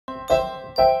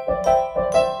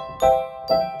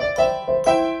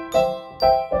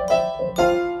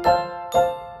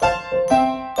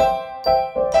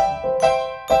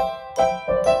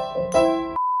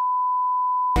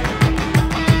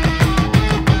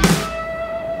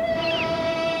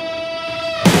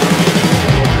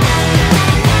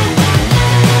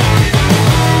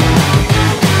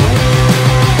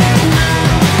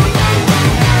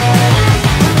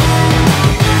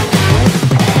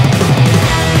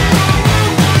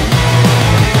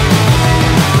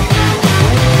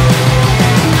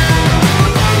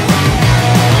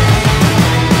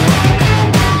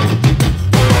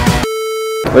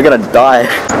We're gonna die.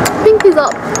 Pinkies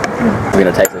up. We're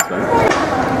gonna taste this one.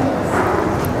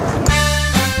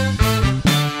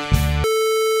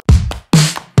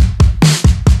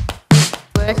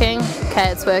 Working? Okay,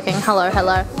 it's working. Hello,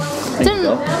 hello.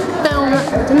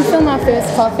 Didn't film our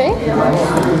first coffee,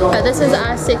 but this is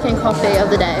our second coffee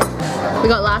of the day. We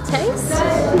got lattes.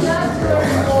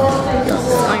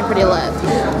 It's going pretty lit.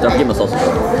 Don't give me a sausage.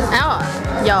 Oh,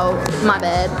 yo, my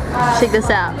bad. Check this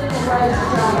out.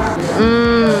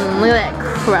 Look at that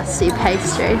crusty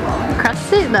pastry.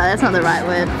 Crusty? No, that's not the right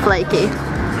word. Flaky.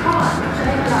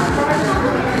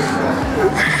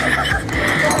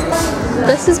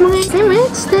 This is my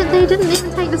sandwich that they didn't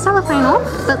even take the cellophane off,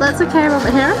 but that's okay,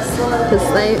 Robert Harris,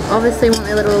 because they obviously want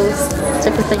their little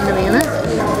sticker thing to be in it.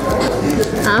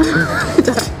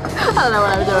 I don't know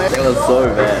what I'm doing. It was so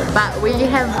bad. But we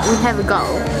have a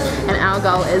goal, and our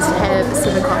goal is to have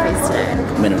 7 coffees today.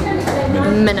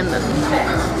 Minimum.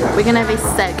 We're gonna be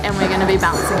sick and we're gonna be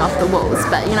bouncing off the walls,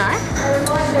 but you know,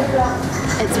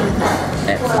 it's worth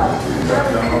it.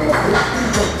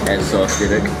 And so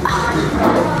aesthetic.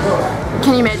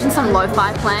 Can you imagine some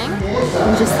lo-fi playing?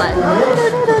 And just like...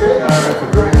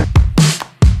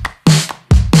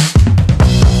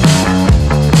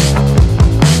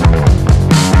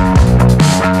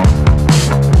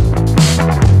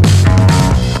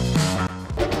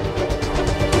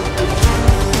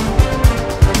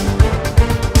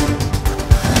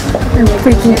 I'm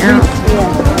freaking out.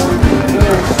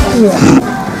 Yeah.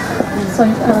 So,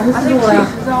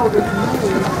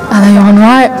 are they on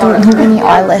right? Don't have any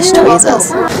eyelash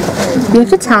tweezers. You have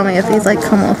to tell me if these like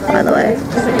come off, by the way.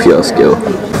 Pure skill.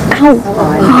 Ow!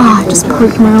 Oh, I just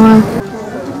poked my eye.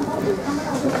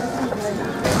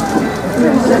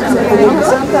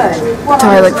 Do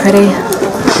I look pretty?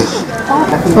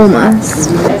 Almost.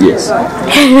 Yes.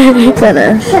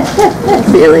 Finish.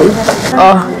 Barely.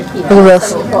 Oh, look at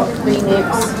this.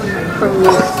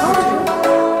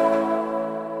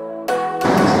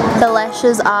 The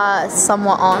lashes are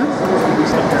somewhat on,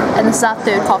 and this is our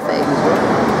 3rd coffee.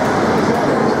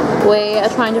 We are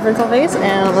trying different coffees,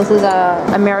 and this is our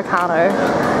Americano.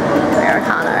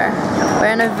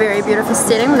 We're in a very beautiful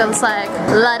setting. We've got this like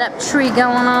light up tree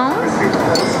going on.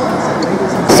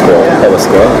 Squirrel. That was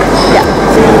squirrel? Yeah.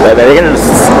 They're gonna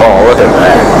just, oh, look at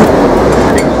that.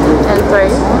 And 3,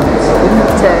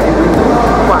 2,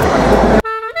 1.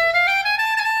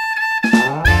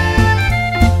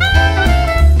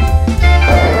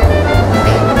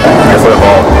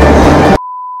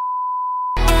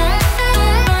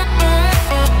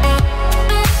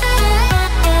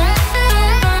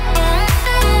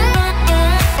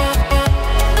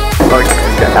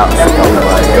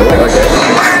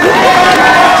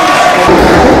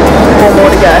 One more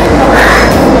to go.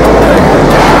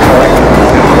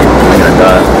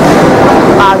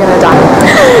 I'm gonna die.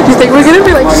 Do you think we're gonna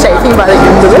be like shaking by the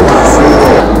end of it?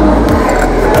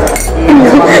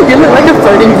 You look like a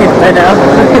floating head right now.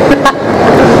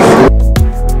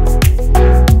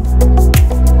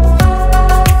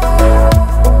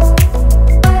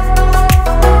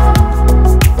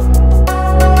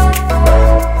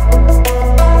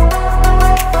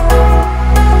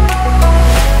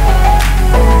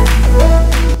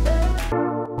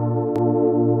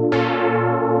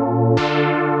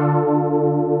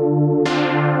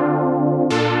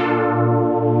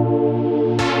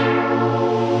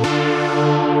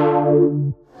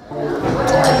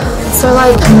 So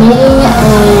like me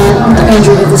and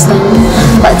Andrew have this thing,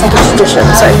 like it's like a tradition.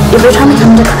 So every time we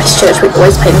come to Christchurch we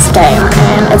always play this game,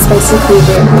 and it's basically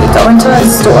when we go into a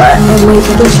store and we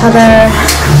pick each other.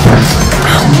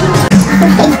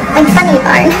 I'm funny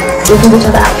though. We pick each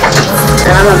other out,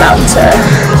 and I'm about to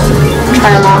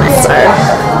try them on it, so.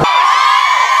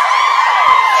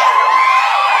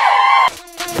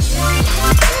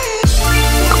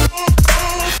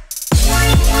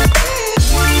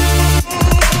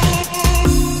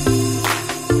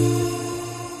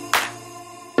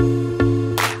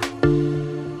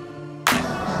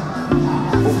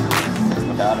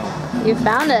 You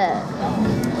found it.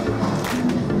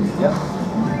 Yep.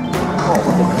 Oh,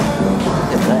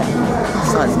 look at that.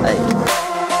 Size 8.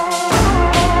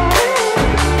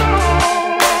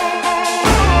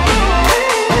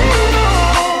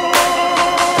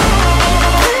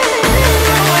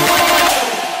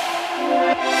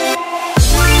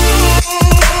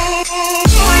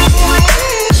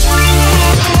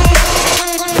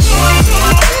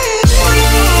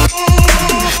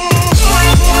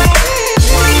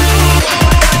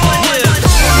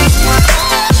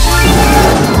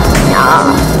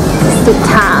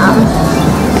 Time.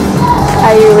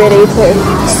 Are you ready to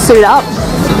suit up?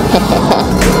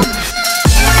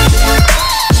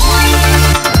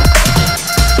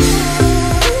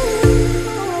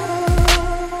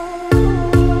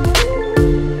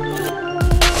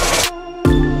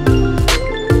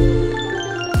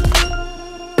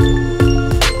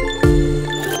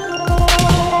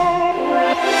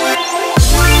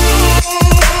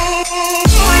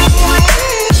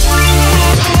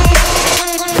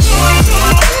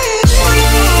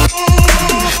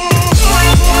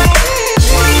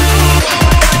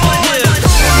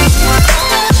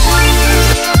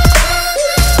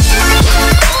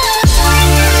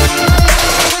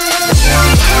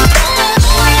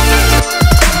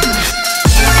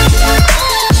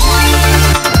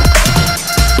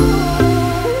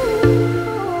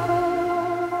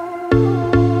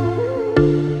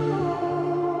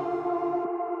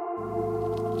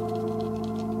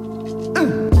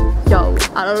 Yo,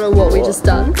 I don't know what we just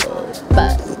done,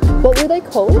 but what were they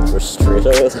called?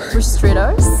 Ristrettos.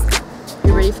 Ristrettos.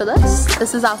 You ready for this?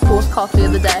 This is our 4th coffee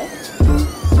of the day.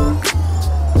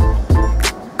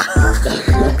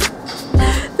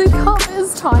 The cup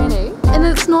is tiny, and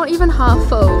it's not even half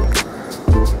full.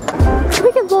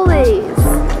 Look at all these.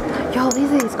 Yo,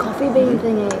 these are these coffee bean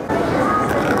thingies.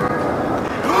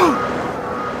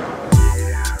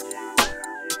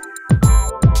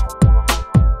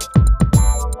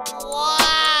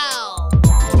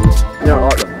 You don't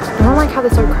like them? I don't like how they're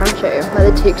so crunchy, like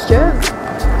the texture.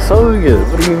 So good,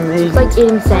 what do you mean? It's like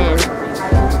eating sand.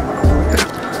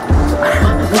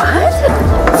 What?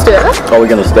 Stir? Oh, we're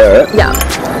gonna stir it? Yeah.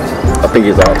 I think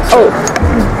it's on. Oh.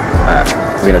 Alright,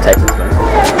 we're gonna take this one.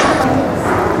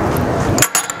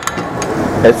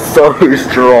 It's so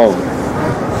strong.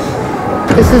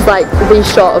 This is like the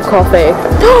shot of coffee.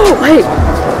 Oh, wait.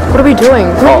 What are we doing?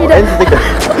 Oh, what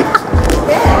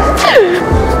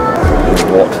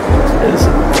is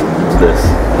this?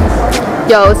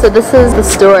 Yo, so this is the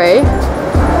story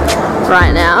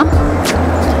right now.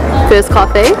 First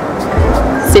coffee,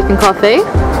 second coffee,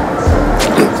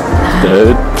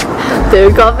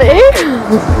 third coffee,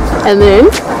 and then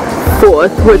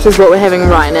 4th, which is what we're having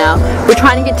right now. We're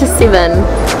trying to get to 7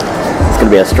 It's gonna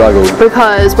be a struggle.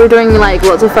 because we're doing like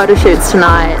lots of photo shoots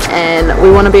tonight and we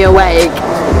want to be awake.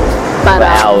 But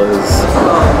Hours.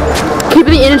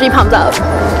 keeping the energy pumped up.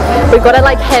 We've got to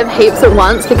like have heaps at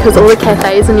once because all the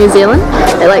cafes in New Zealand,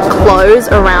 they like close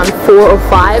around 4 or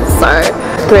 5, so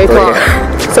 3 o'clock.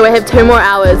 So we have 2 more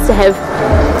hours to have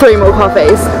 3 more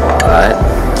coffees. Alright.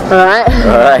 Alright.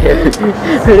 Alright.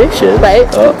 Ready? Cheers. Wait,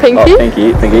 Oh, pinky? Oh,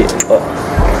 pinky. Oh.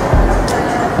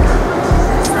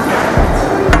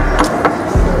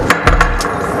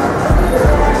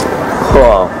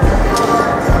 Oh.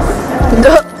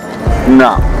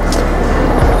 No.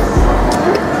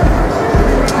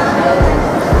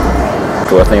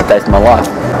 The worst thing I've tasted in my life.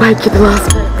 Wait, get the last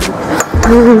bit.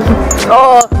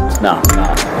 Oh! No.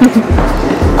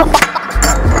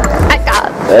 I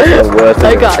can't. That's the worst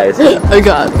thing I've tasted. I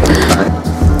can't.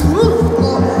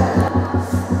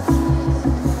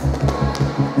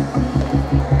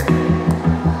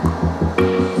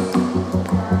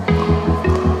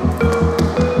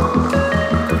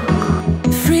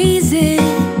 Freezing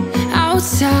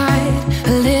outside, a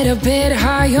little bit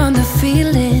high on the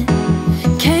feeling.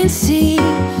 Can't seem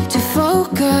to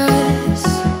focus.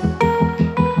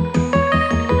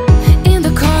 In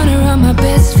the corner of my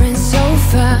best friend's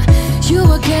sofa, you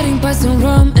were getting buzzed on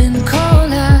rum and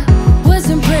cola.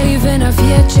 Wasn't brave enough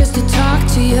yet just to talk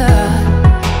to you.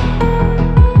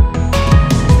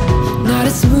 Not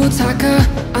a smooth talker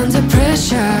under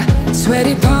pressure.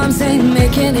 Sweaty palms ain't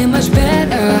making it much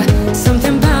better.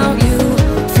 Something about you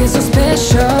feels so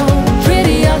special.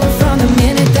 Pretty up from the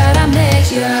minute that I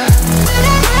met you.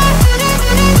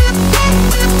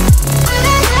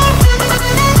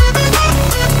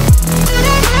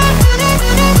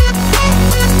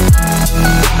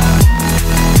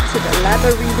 To the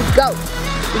library we go.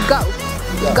 We go.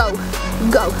 We go. We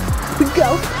go. We go.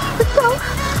 We go.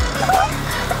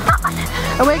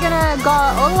 And we're gonna go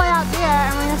all the way out there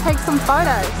and we're gonna take some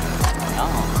photos.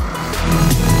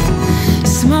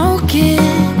 Smoking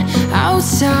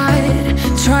outside,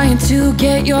 trying to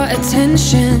get your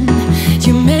attention.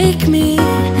 You make me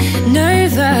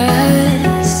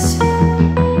nervous.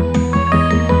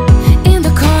 In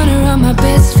the corner of my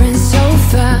best friend's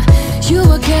sofa, you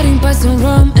were getting buzzed on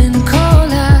rum and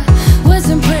cola.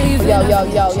 Wasn't brave.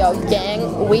 Yo,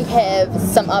 gang, we have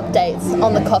some updates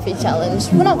on the coffee challenge.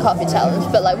 Well, not coffee challenge,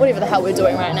 but like whatever the hell we're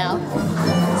doing right now.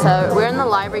 So we're in the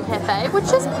library cafe,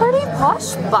 which is pretty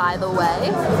posh, by the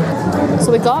way.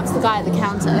 So we go up to the guy at the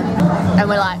counter and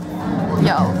we're like,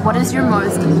 yo, what is your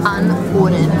most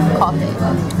unordered coffee?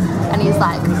 And he's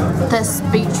like, this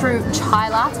beetroot chai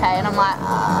latte. And I'm like,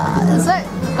 is it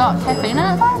got caffeine in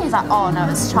it though? He's like, oh no,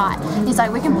 it's chai. He's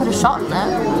like, we can put a shot in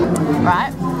it,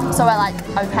 right? So we're like,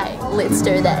 okay, let's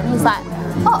do that. And he's like,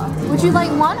 oh, would you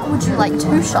like 1 or would you like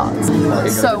 2 shots?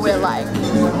 So we're like,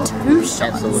 2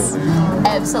 shots.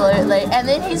 Absolutely. And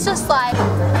then he's just like,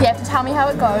 you have to tell me how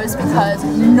it goes because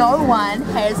no one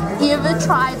has ever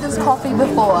tried this coffee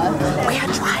before. We are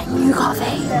trying new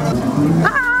coffee.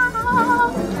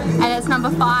 Ah! And it's number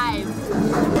 5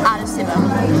 out of 7.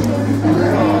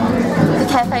 The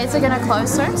cafes are gonna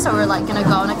close soon, so we're like gonna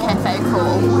go on a cafe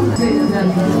crawl.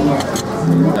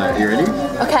 You ready?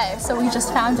 Okay, so we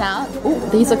just found out,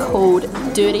 these are called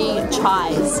dirty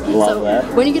chais. Love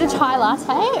that. When you get a chai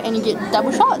latte and you get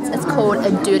double shots, it's called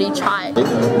a dirty chai.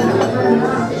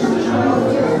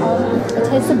 It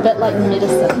tastes a bit like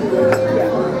medicine.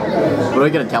 are we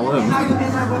gonna tell him?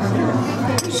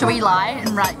 Should we lie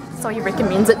and write so he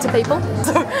recommends it to people?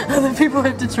 So other people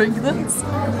have to drink this?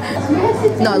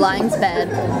 No, lying's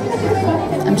bad.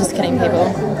 I'm just kidding,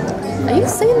 people. Are you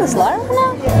seeing this lie right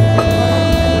now?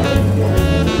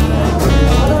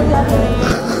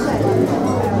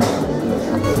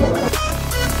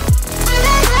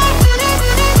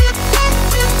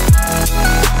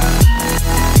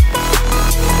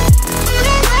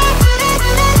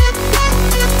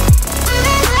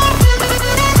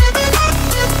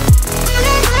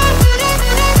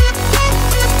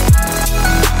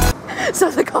 So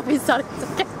the coffee's starting to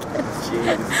kick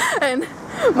in. And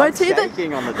my teeth are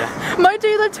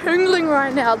tingling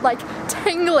right now, like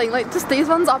tingling, like just these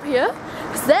ones up here.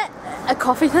 Is that a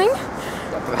coffee thing?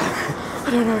 I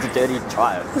don't know. It's a dirty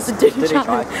try. It's a dirty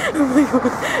try. Oh my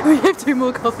god, we have 2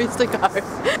 more coffees to go.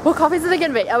 What coffees are they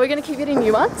going to be? Are we going to keep getting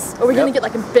new ones? Or are we going to get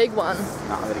like a big one?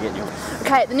 No, I'm going to get new ones.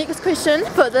 Okay, the next question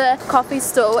for the coffee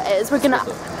stall is we're going to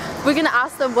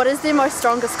ask them what is their most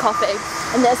strongest coffee,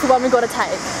 and that's the one we've got to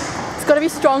take. It's got to be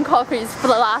strong coffees for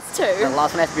the last 2. And the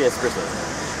last one has to be espresso.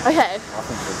 Okay.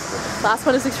 Last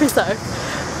one is espresso.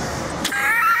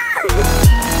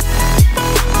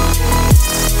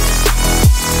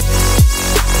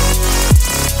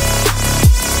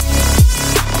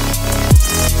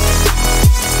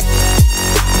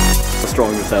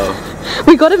 Strong as hell.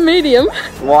 We got a medium.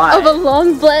 Why? Of a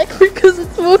long black because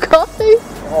it's more coffee.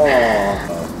 Oh.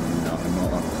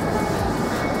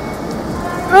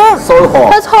 So hot.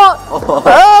 That's hot. Oh,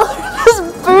 just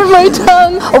burned my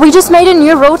tongue. We just made a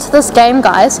new rule to this game,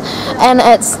 guys, and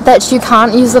it's that you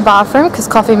can't use the bathroom because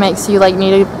coffee makes you like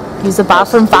need to use the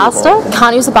bathroom faster. You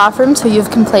can't use the bathroom till you've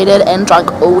completed and drunk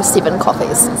all 7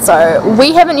 coffees. So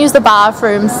we haven't used the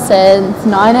bathroom since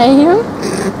 9 a.m.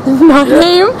 9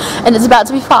 a.m. and it's about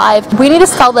to be 5. We need to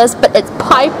sell this, but it's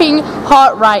piping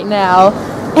hot right now.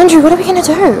 Andrew, what are we gonna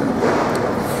do?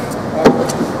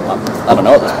 I don't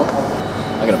know at this point.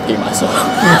 I'm gonna pee myself.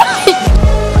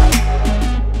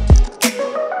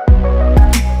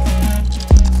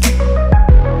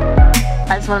 I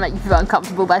just want to make you feel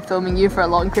uncomfortable by filming you for a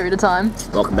long period of time.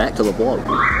 Welcome back to the vlog.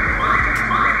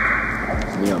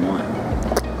 Me or mine.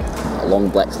 A long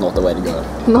black's not the way to go.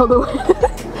 Not the way.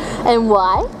 And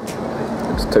why?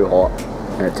 It's too hot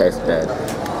and it tastes bad.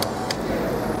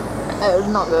 Oh, it's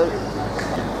not good.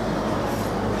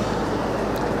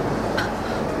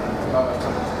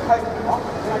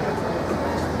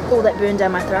 Oh, that burned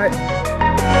down my throat.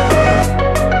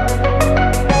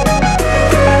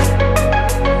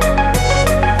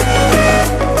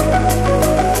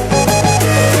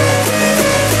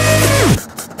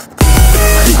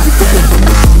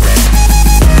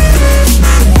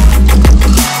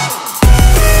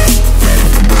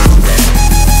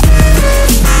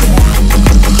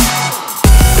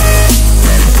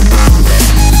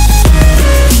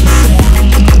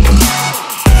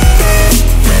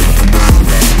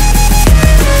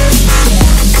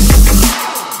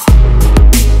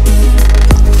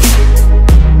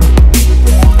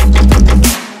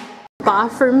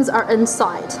 Bathrooms are in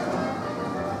sight. You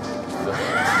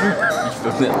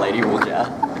filmed that lady walk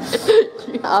out.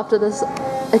 After this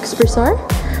espresso,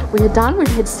 we are done. We've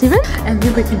had 7, and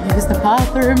then we can use the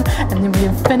bathroom, and then we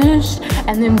have finished,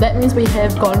 and then that means we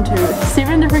have gone to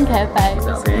 7 different cafes.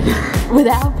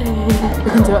 Without peeing.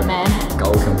 We can do it, man.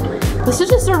 Goal complete. This is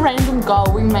just a random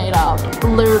goal we made up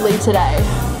literally today.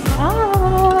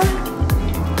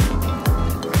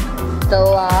 The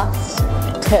last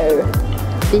 2.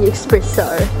 The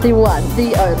espresso, the one,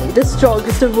 the only, the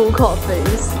strongest of all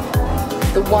coffees.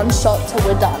 The one shot till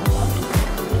we're done.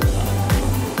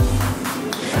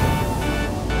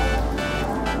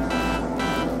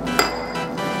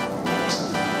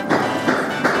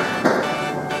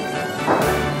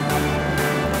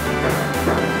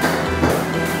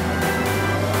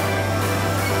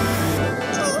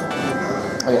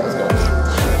 Okay, let's go.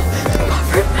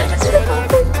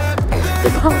 The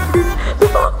bathroom.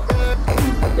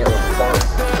 Yeah, we're fine.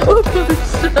 Oh gosh.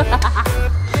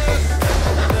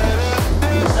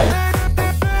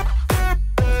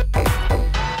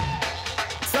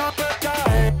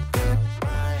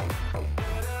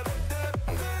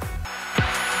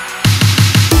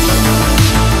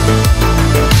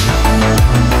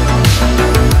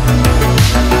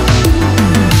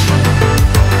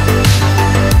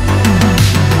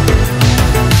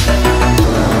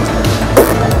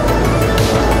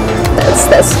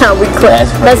 That's how we clip.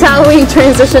 That's how we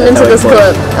transitioned into this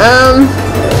clip.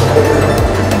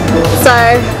 So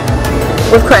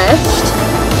we've crashed.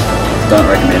 Don't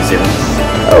recommend 7.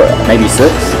 Oh, maybe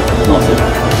 6. Not 7.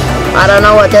 I don't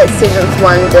know what that 7th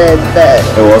one did, but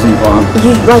It wasn't fun.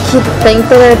 you'd think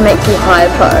that it would make you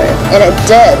hypo, and it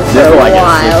did for a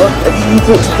while. But then you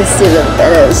get to the 7th,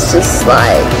 and it's just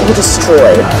like you're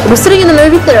destroyed. We're sitting in the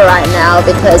movie theater right now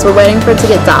because we're waiting for it to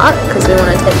get dark because we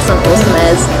want to take some awesome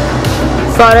ass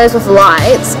photos with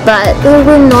lights, but there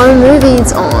were no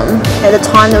movies on at the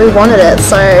time that we wanted it,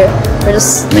 so we're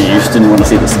just. I mean, you just didn't want to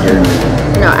see the scary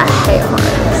movie. No, I hate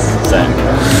horrors. Same.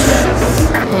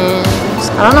 And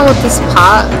I don't know what this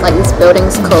part, like this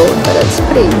building's called, but it's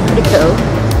pretty cool.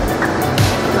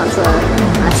 That's a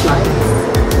nice light.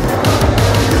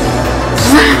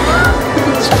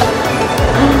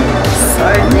 So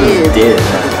dead.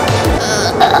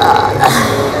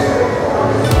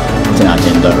 10 out of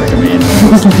 10, don't recommend.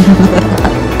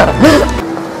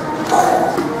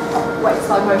 Wait,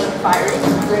 slow motion firing.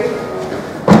 3,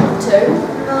 2.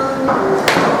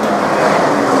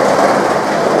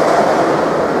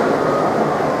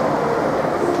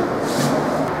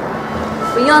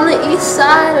 We on the east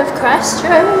side of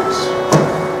Christchurch.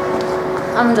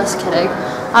 I'm just kidding.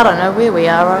 I don't know where we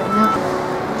are right now.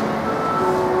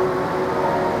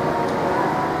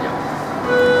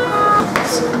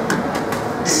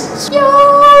 Yo!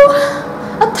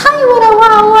 I'll tell you what I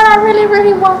want. What I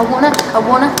really want.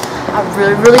 I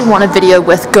really want a video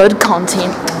with good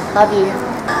content. Love you.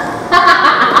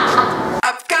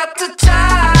 I've got the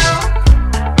time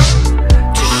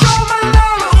to show my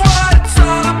love and what it's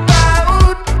all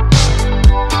about.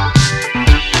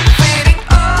 Fading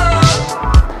up.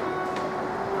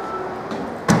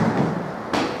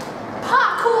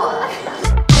 Parkour!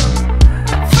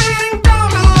 Fading down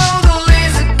below the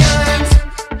laser guns.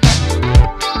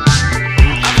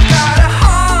 I've got a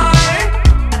heart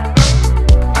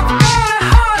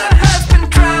that has been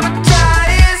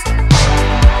traumatized.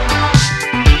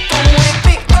 Don't wake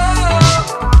me up.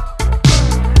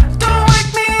 Don't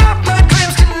wake me up. My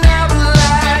dreams can never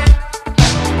lie.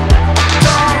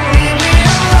 Don't leave me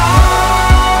alone.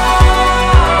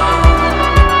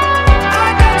 I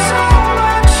got so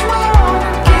much more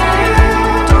to give.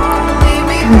 Don't leave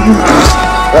me alone.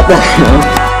 What the hell?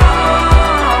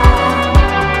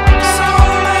 So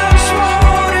much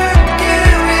more to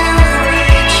give you,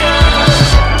 Rachel.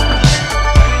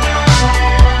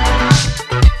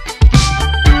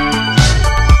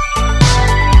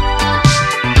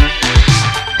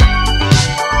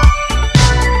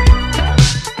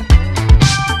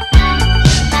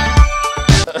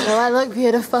 Do I look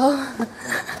beautiful?